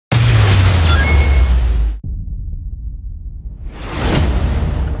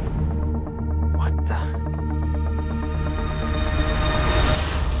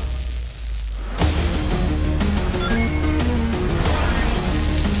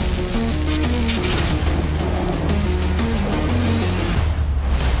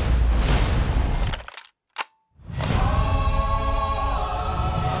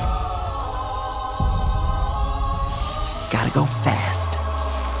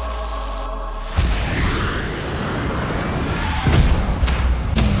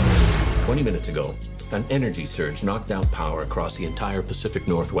20 minutes ago, an energy surge knocked out power across the entire Pacific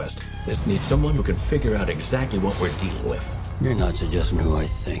Northwest. This needs someone who can figure out exactly what we're dealing with. You're not suggesting who I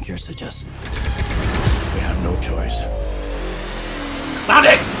think you're suggesting. We have no choice.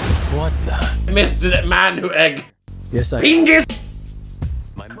 Sonic! What the? Mr. Man who egg. Yes, I... Pingus!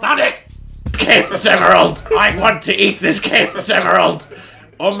 Sonic! Chaos Emerald! I want to eat this Chaos Emerald!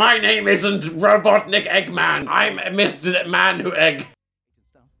 Oh, my name isn't Robotnik Eggman. I'm Mr. Man who egg.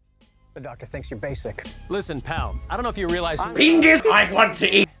 The doctor thinks you're basic. Listen, pal, I don't know if you realize... Pingus! I want to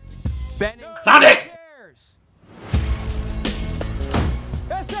eat... Benny. Sonic!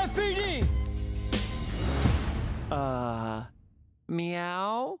 SFPD!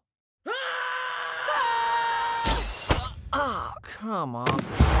 Meow? Ah, come on.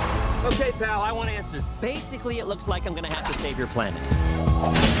 Okay, pal, I want answers. Basically, it looks like I'm gonna have to save your planet.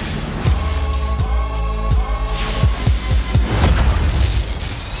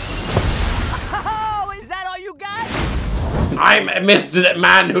 Oh, is that all you got? I'm Mr.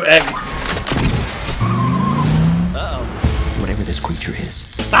 Man who egg. Uh-oh. Whatever this creature is.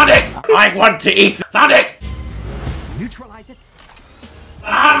 Sonic! I want to eat... Sonic! Neutralize it?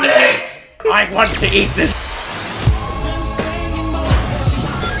 Sonic! I want to eat this...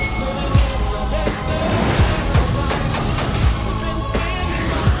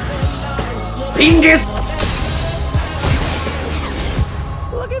 Pingus!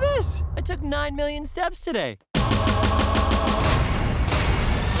 Look at this! I took 9 million steps today.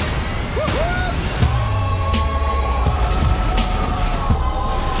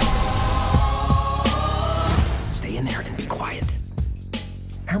 Stay in there and be quiet.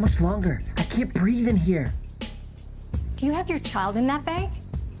 How much longer? I can't breathe in here. Do you have your child in that bag?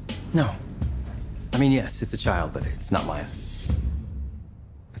 No. I mean, yes, it's a child, but it's not mine.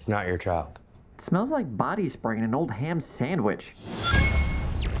 It's not your child. It smells like body spray in an old ham sandwich.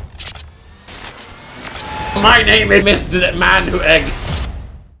 My name is Mr. Man who egg.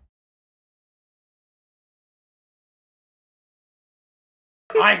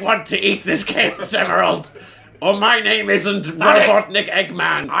 I want to eat this Chaos Emerald. Oh, my name isn't Robotnik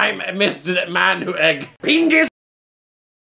Eggman. I'm Mr. Man who egg. Pingus!